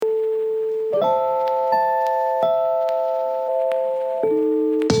Hi,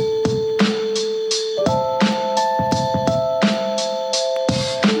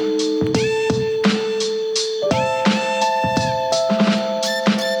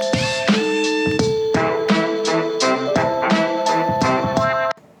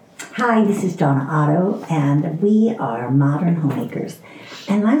 this is Donna Otto, and we are Modern Homemakers.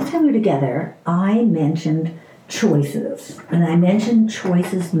 And last time we were together, I mentioned choices, and I mentioned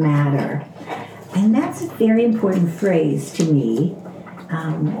choices matter. And that's a very important phrase to me.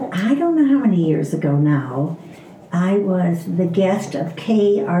 I don't know how many years ago now, I was the guest of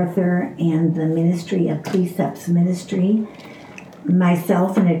Kay Arthur and the Ministry of Precepts Ministry.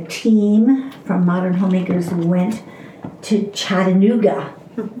 Myself and a team from Modern Homemakers went to Chattanooga.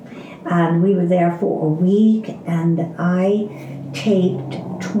 And we were there for a week, and I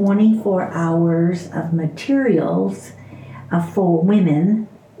taped 24 hours of materials for women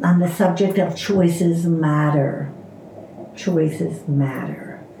on the subject of choices matter. Choices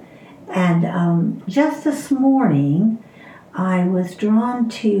matter. And just this morning, I was drawn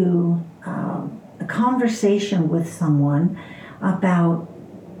to a conversation with someone about,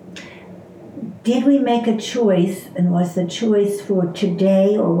 did we make a choice, and was the choice for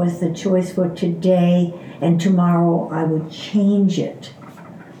today, or was the choice for today and tomorrow I would change it?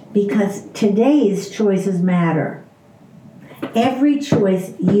 Because today's choices matter. Every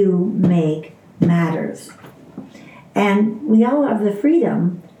choice you make matters. And we all have the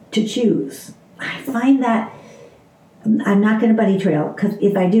freedom to choose. I find that, I'm not going to buddy trail, because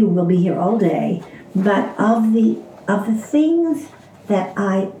if I do, we'll be here all day. But of the things that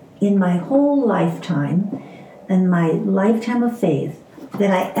I, in my whole lifetime, and my lifetime of faith,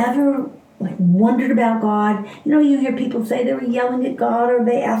 that I ever wondered about God. You know, you hear people say they were yelling at God, or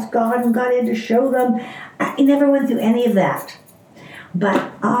they asked God and God had to show them. I never went through any of that.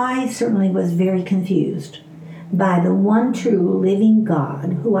 But I certainly was very confused by the one true living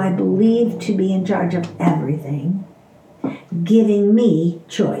God, who I believe to be in charge of everything, giving me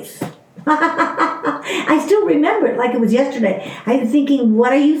choice. I still remember it like it was yesterday. I was thinking,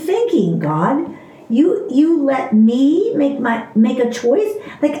 what are you thinking, God? You let me make a choice?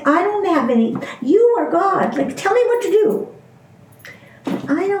 Like, I don't have any. You are God. Like, tell me what to do.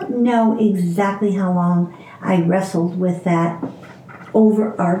 I don't know exactly how long I wrestled with that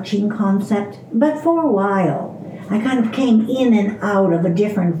overarching concept, but for a while, I kind of came in and out of a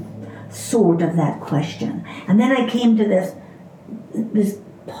different sort of that question. And then I came to this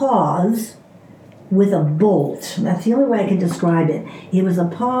pause with a bolt. That's the only way I can describe it. It was a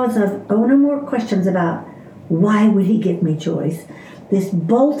pause of, oh, no more questions about why would he give me choice. This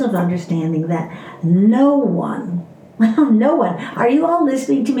bolt of understanding that no one, are you all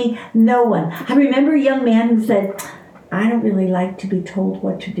listening to me? No one. I remember a young man who said, I don't really like to be told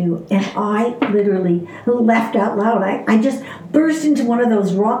what to do. And I literally laughed out loud. I just burst into one of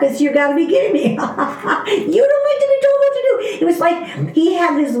those raucous, you gotta be kidding me. You don't like to be told what to do. It was like he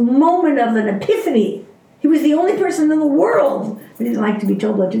had this moment of an epiphany. He was the only person in the world who didn't like to be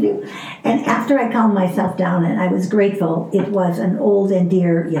told what to do. And after I calmed myself down, and I was grateful, it was an old and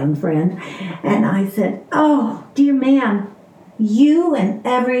dear young friend. And I said, oh, dear man, you and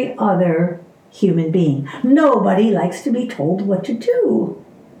every other human being. Nobody likes to be told what to do.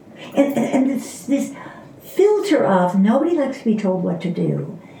 And this filter of nobody likes to be told what to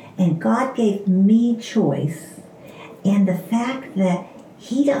do. And God gave me choice. And the fact that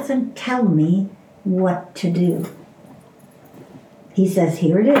he doesn't tell me what to do. He says,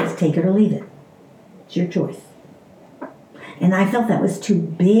 here it is, take it or leave it. It's your choice. And I felt that was too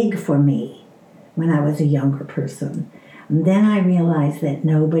big for me when I was a younger person. And then I realized that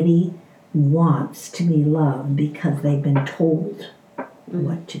nobody wants to be loved because they've been told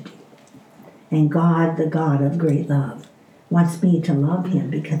what to do. And God, the God of great love, wants me to love him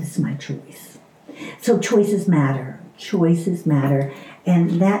because it's my choice. So choices matter. Choices matter.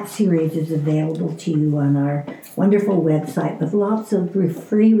 And that series is available to you on our wonderful website with lots of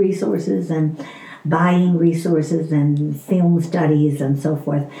free resources and buying resources and film studies and so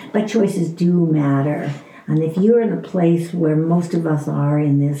forth. But choices do matter. And if you're in a place where most of us are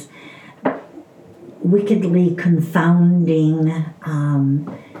in this wickedly confounding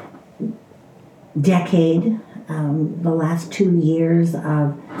decade, the last 2 years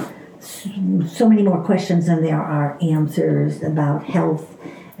of so many more questions than there are answers about health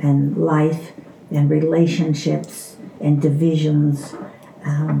and life and relationships and divisions,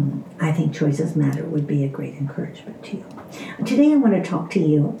 I think Choices Matter would be a great encouragement to you. Today I want to talk to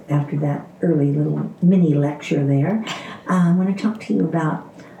you, after that early little mini lecture there, I want to talk to you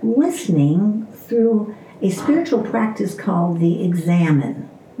about listening through a spiritual practice called the Examen.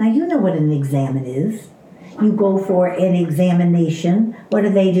 Now, you know what an examen is. You go for an examination. What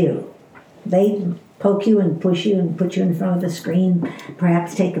do? They poke you and push you and put you in front of the screen,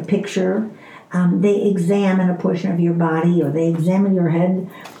 perhaps take a picture. They examine a portion of your body, or they examine your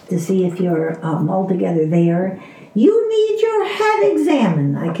head to see if you're altogether there. You need your head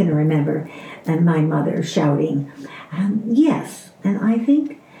examined, I can remember, and my mother shouting. Yes, and I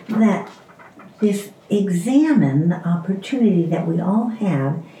think that this examine opportunity that we all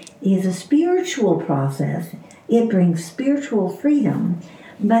have is a spiritual process. It brings spiritual freedom,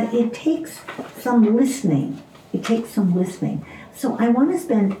 but it takes some listening. So I want to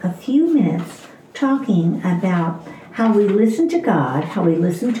spend a few minutes talking about how we listen to God, how we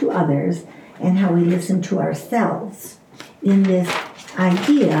listen to others, and how we listen to ourselves in this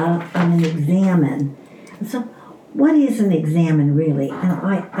idea of an examine. So what is an examine really? And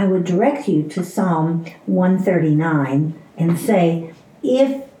I would direct you to Psalm 139 and say,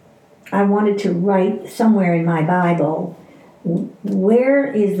 if I wanted to write somewhere in my Bible, where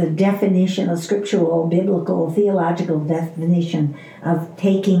is the definition, a scriptural, biblical, theological definition of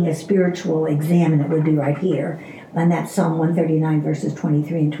taking a spiritual examine? It would be right here. And that's Psalm 139 verses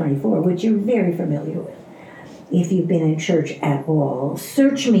 23 and 24, which you're very familiar with if you've been in church at all.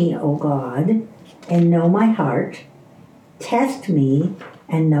 Search me, O God, and know my heart. Test me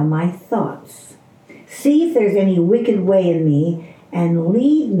and know my thoughts. See if there's any wicked way in me, and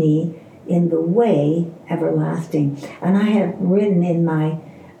lead me in the way everlasting. And I have written in my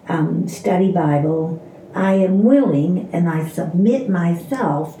study Bible, I am willing and I submit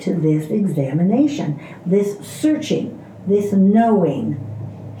myself to this examination, this searching, this knowing.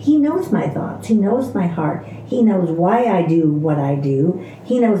 He knows my thoughts. He knows my heart. He knows why I do what I do.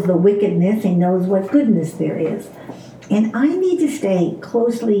 He knows the wickedness. He knows what goodness there is. And I need to stay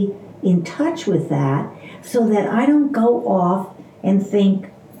closely in touch with that so that I don't go off and think,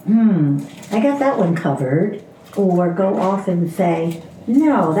 I got that one covered, or go off and say,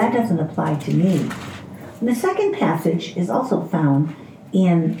 no, that doesn't apply to me. And the second passage is also found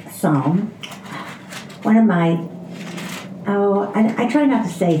in Psalm. One of my, I try not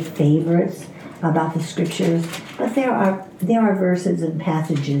to say favorites about the scriptures, but there are verses and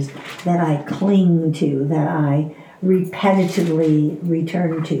passages that I cling to, that I repetitively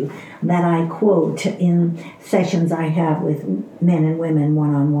return to, that I quote in sessions I have with men and women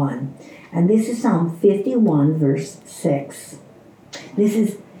one-on-one. And this is Psalm 51, verse 6. This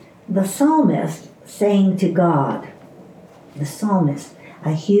is the psalmist saying to God, the psalmist,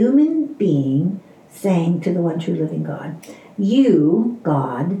 a human being saying to the one true living God, you,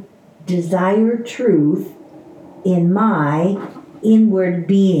 God, desire truth in my inward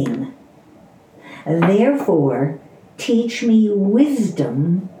being. Therefore, teach me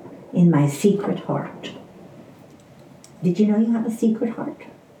wisdom in my secret heart. Did you know you have a secret heart?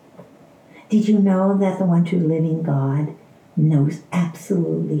 Did you know that the one true living God knows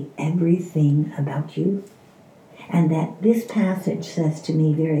absolutely everything about you? And that this passage says to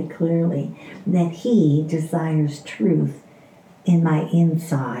me very clearly that he desires truth in my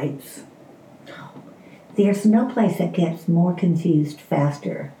insides. There's no place that gets more confused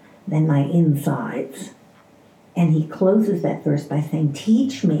faster than my insides. And he closes that verse by saying,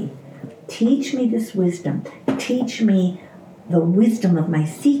 teach me this wisdom. Teach me the wisdom of my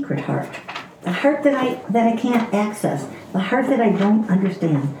secret heart. The heart that I can't access. The heart that I don't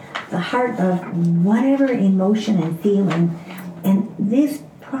understand. The heart of whatever emotion and feeling. And this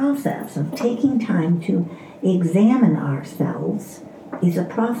process of taking time to examine ourselves is a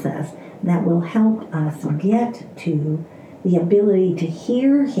process that will help us get to the ability to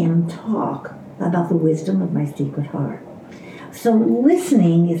hear him talk about the wisdom of my secret heart. So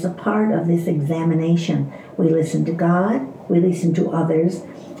listening is a part of this examination. We listen to God, we listen to others,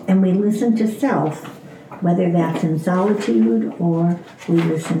 and we listen to self, whether that's in solitude or we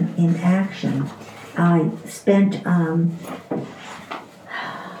listen in action. I spent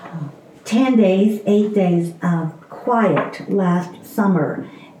 8 days of quiet last summer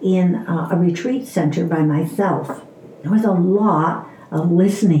in a retreat center by myself. There was a lot of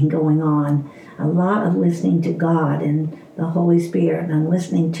listening going on, a lot of listening to God and the Holy Spirit, and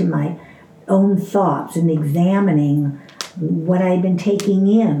listening to my own thoughts and examining what I'd been taking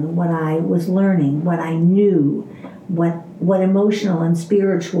in, what I was learning, what I knew, what emotional and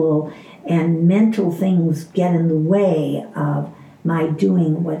spiritual and mental things get in the way of my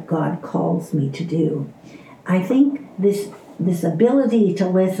doing what God calls me to do. I think this ability to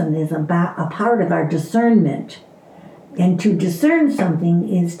listen is a part of our discernment. And to discern something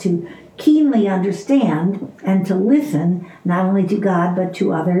is to keenly understand and to listen not only to God but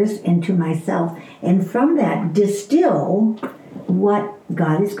to others and to myself. And from that distill what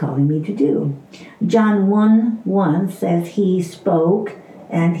God is calling me to do. John 1:1 says he spoke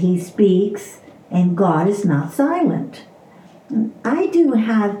and he speaks, and God is not silent. I do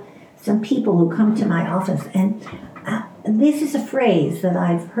have some people who come to my office, and this is a phrase that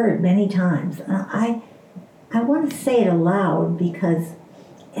I've heard many times. I want to say it aloud because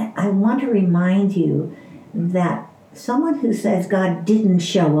I want to remind you that someone who says God didn't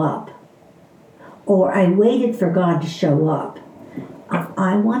show up, or I waited for God to show up,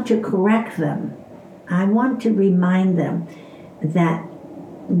 I want to correct them. I want to remind them that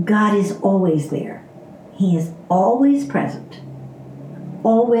God is always there. He is always present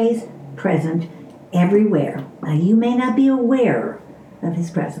everywhere. Now, you may not be aware of his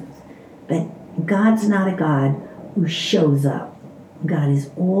presence, but God's not a God who shows up. God is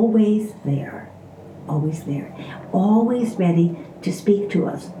always there, always ready to speak to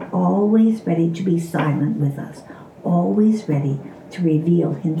us, always ready to be silent with us, always ready to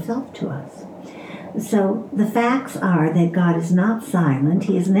reveal himself to us. So the facts are that God is not silent.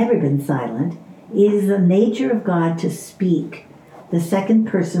 He has never been silent. It is the nature of God to speak. The second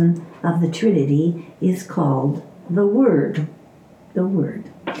person of the Trinity is called the Word. The Word.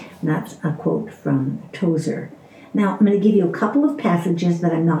 And that's a quote from Tozer. Now, I'm going to give you a couple of passages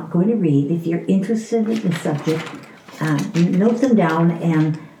that I'm not going to read. If you're interested in the subject, note them down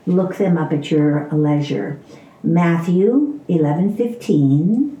and look them up at your leisure. Matthew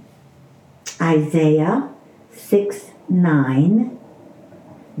 11:15, Isaiah 6:9,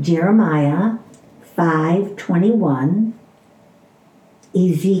 Jeremiah 5:21,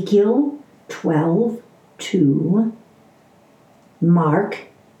 Ezekiel 12:2, Mark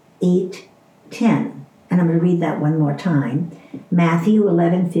 8:10. And I'm going to read that one more time. Matthew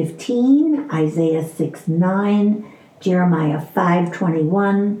 11:15, Isaiah 6:9, Jeremiah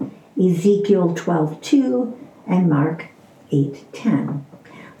 5:21, Ezekiel 12:2, and Mark 8:10.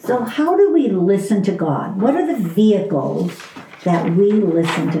 So how do we listen to God? What are the vehicles that we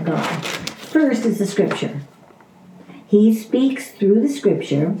listen to God? First is the Scripture. He speaks through the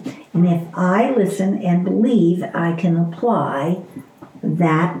Scripture, and if I listen and believe, I can apply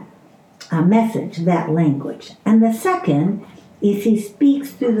that message, that language. And the second is he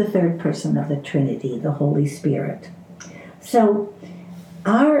speaks through the third person of the Trinity, the Holy Spirit. So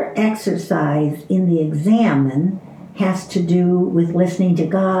our exercise in the Examen has to do with listening to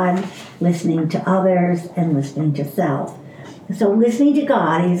God, listening to others, and listening to self. So listening to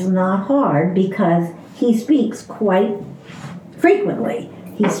God is not hard because he speaks quite frequently.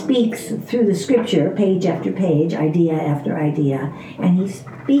 He speaks through the Scripture, page after page, idea after idea, and he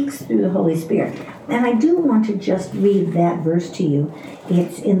speaks through the Holy Spirit. And I do want to just read that verse to you.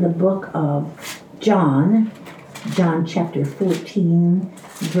 It's in the book of John chapter 14,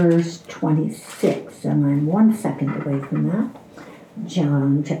 verse 26. And I'm 1 second away from that.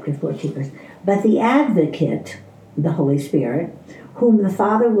 John chapter 14, verse. But the Advocate, the Holy Spirit, whom the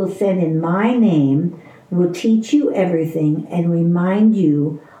Father will send in my name, will teach you everything and remind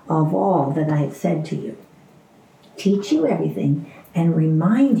you of all that I have said to you. Teach you everything and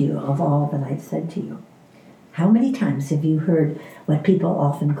remind you of all that I've said to you. How many times have you heard what people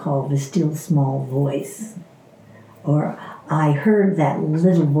often call the still small voice? Or I heard that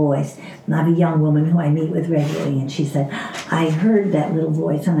little voice. And I have a young woman who I meet with regularly, and she said, I heard that little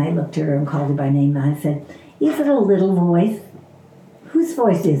voice, and I looked at her and called her by name, and I said, is it a little voice? Whose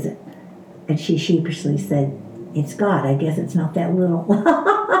voice is it? And she sheepishly said, it's God. I guess it's not that little.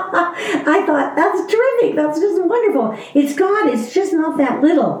 I thought, that's terrific. That's just wonderful. It's God. It's just not that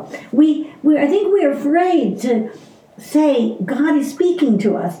little. I think we're afraid to say God is speaking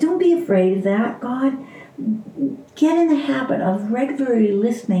to us. Don't be afraid of that. God, get in the habit of regularly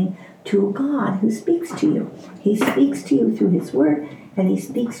listening to a God who speaks to you. He speaks to you through his word, and he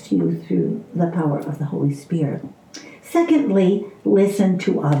speaks to you through the power of the Holy Spirit. Secondly, listen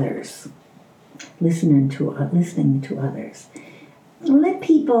to others. Listening to others. Let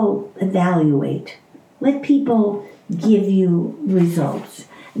people evaluate. Let people give you results.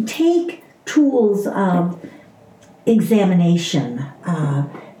 Take tools of examination,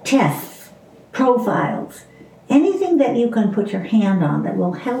 tests, profiles, anything that you can put your hand on that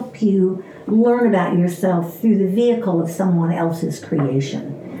will help you learn about yourself through the vehicle of someone else's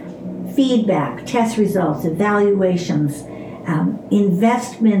creation. Feedback, test results, evaluations,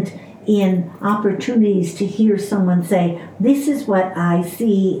 investment in opportunities to hear someone say, this is what I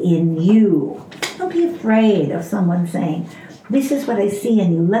see in you. Don't be afraid of someone saying, this is what I see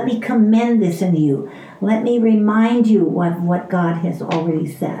in you. Let me commend this in you. Let me remind you of what God has already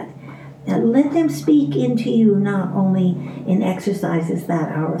said. Let them speak into you not only in exercises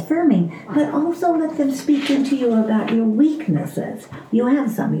that are affirming, but also let them speak into you about your weaknesses. You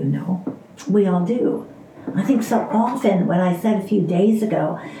have some, you know. We all do. I think so often what I said a few days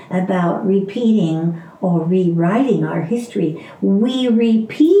ago about repeating or rewriting our history, we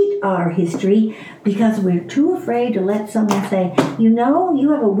repeat our history because we're too afraid to let someone say, you know,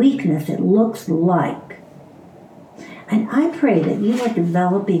 you have a weakness, it looks like. And I pray that you are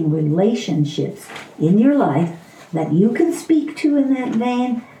developing relationships in your life that you can speak to in that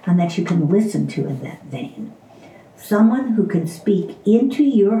vein and that you can listen to in that vein. Someone who can speak into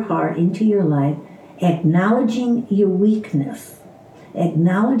your heart, into your life, acknowledging your weakness,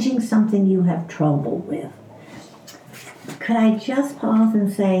 acknowledging something you have trouble with. Could I just pause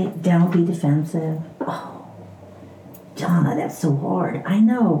and say, don't be defensive? Oh, Donna, that's so hard. I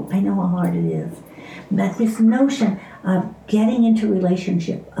know how hard it is. But this notion of getting into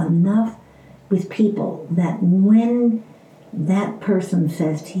relationship enough with people that when that person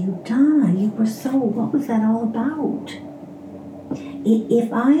says to you, Donna, you were so, what was that all about?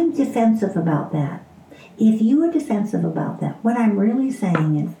 If I'm defensive about that, if you are defensive about that, what I'm really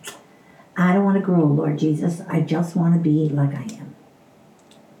saying is, I don't want to grow, Lord Jesus. I just want to be like I am.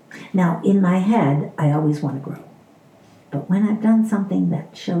 Now, in my head, I always want to grow. But when I've done something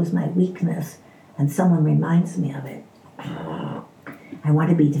that shows my weakness and someone reminds me of it, I want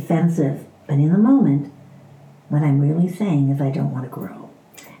to be defensive. But in the moment, what I'm really saying is I don't want to grow.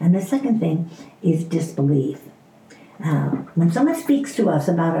 And the second thing is disbelief. When someone speaks to us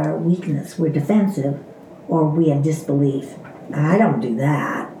about our weakness, we're defensive or we have disbelief. I don't do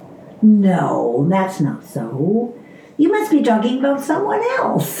that. No, that's not so. You must be talking about someone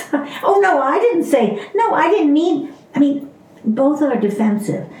else. Oh, no, I didn't say. No, I didn't mean. Both are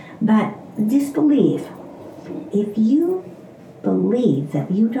defensive. But disbelief, if you believe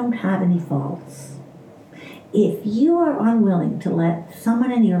that you don't have any faults, if you are unwilling to let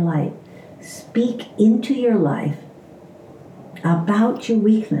someone in your life speak into your life about your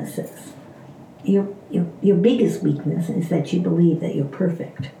weaknesses, your biggest weakness is that you believe that you're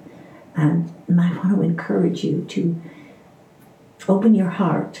perfect. And I want to encourage you to open your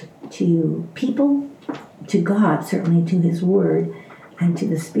heart to people, to God, certainly to His Word, and to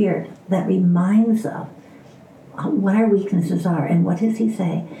the Spirit that reminds us what our weaknesses are. And what does He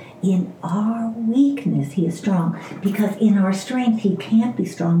say? In our weakness, He is strong. Because in our strength, He can't be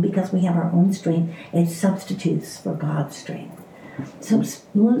strong because we have our own strength. It substitutes for God's strength. So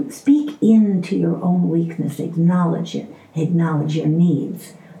speak into your own weakness, acknowledge it, acknowledge your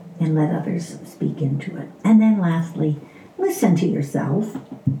needs, and let others speak into it. And then lastly, listen to yourself.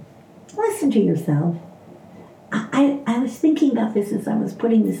 Listen to yourself. I was thinking about this as I was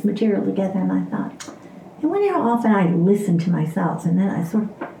putting this material together, and I thought, I wonder how often I listen to myself. And then I sort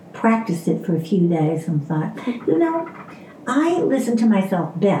of practiced it for a few days and thought, you know, I listen to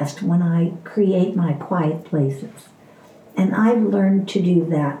myself best when I create my quiet places. And I've learned to do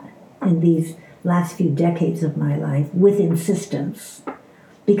that in these last few decades of my life with insistence.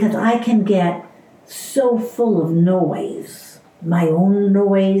 Because I can get so full of noise, my own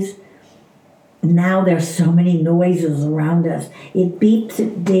noise. Now there's so many noises around us. It beeps,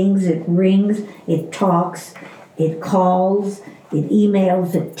 it dings, it rings, it talks, it calls, it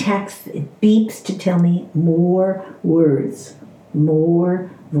emails, it texts, it beeps to tell me more words,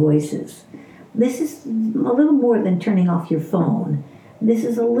 more voices. This is a little more than turning off your phone. This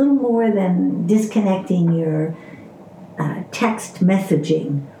is a little more than disconnecting your text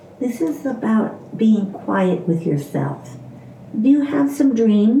messaging. This is about being quiet with yourself. Do you have some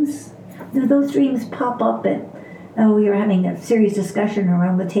dreams? Do those dreams pop up at, you're having a serious discussion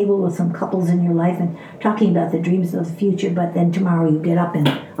around the table with some couples in your life and talking about the dreams of the future, but then tomorrow you get up and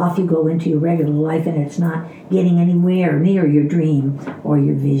off you go into your regular life and it's not getting anywhere near your dream or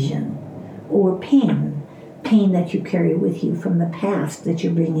your vision. Or pain that you carry with you from the past that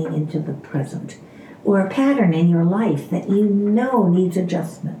you're bringing into the present. Or a pattern in your life that you know needs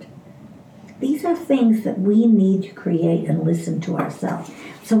adjustment. These are things that we need to create and listen to ourselves.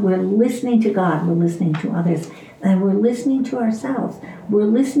 So we're listening to God, we're listening to others, and we're listening to ourselves. We're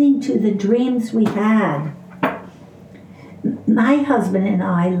listening to the dreams we had. My husband and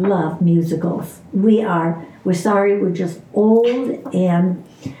I love musicals. We're sorry, we're just old.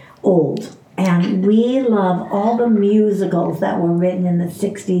 And we love all the musicals that were written in the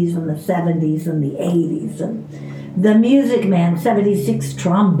 60s and the 70s and the 80s. And The Music Man, 76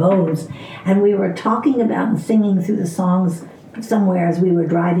 trombones. And we were talking about and singing through the songs somewhere as we were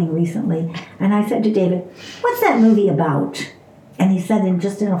driving recently. And I said to David, what's that movie about? And he said,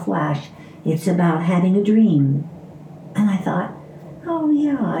 just in a flash, it's about having a dream. And I thought, oh, Oh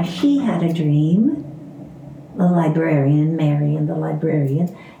yeah, she had a dream. The librarian, Marion the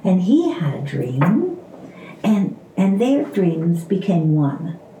librarian, and he had a dream, and their dreams became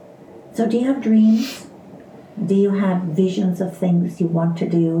one. So do you have dreams? Do you have visions of things you want to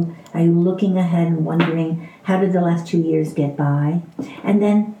do? Are you looking ahead and wondering, how did the last 2 years get by? And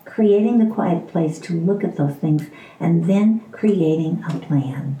then creating the quiet place to look at those things, and then creating a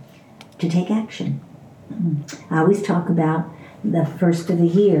plan to take action. I always talk about the first of the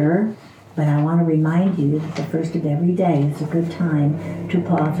year, but I want to remind you that the first of every day is a good time to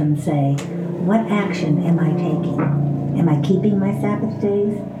pause and say, what action am I taking? Am I keeping my Sabbath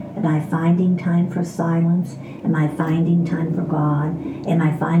days? Am I finding time for silence? Am I finding time for God? Am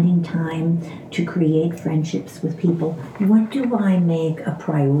I finding time to create friendships with people? What do I make a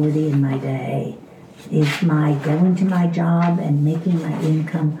priority in my day? Is my going to my job and making my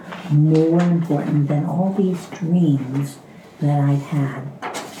income more important than all these dreams that I've had?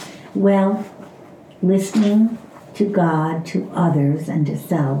 Well, listening to God, to others, and to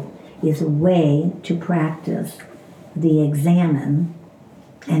self is a way to practice the examine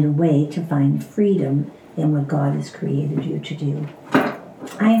and a way to find freedom in what God has created you to do.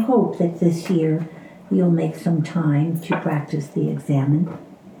 I hope that this year you'll make some time to practice the examine.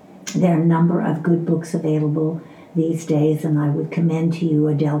 There are a number of good books available these days, and I would commend to you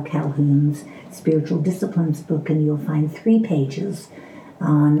Adele Calhoun's Spiritual Disciplines book, and you'll find 3 pages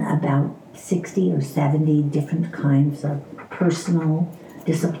on about 60 or 70 different kinds of personal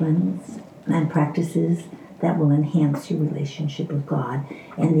disciplines and practices that will enhance your relationship with God,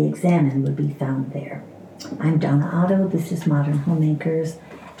 and the examine would be found there. I'm Donna Otto, this is Modern Homemakers,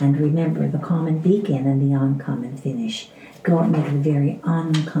 and remember the common begin and the uncommon finish. Go out and make it a very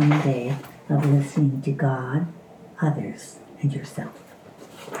uncommon day of listening to God, others, and yourself.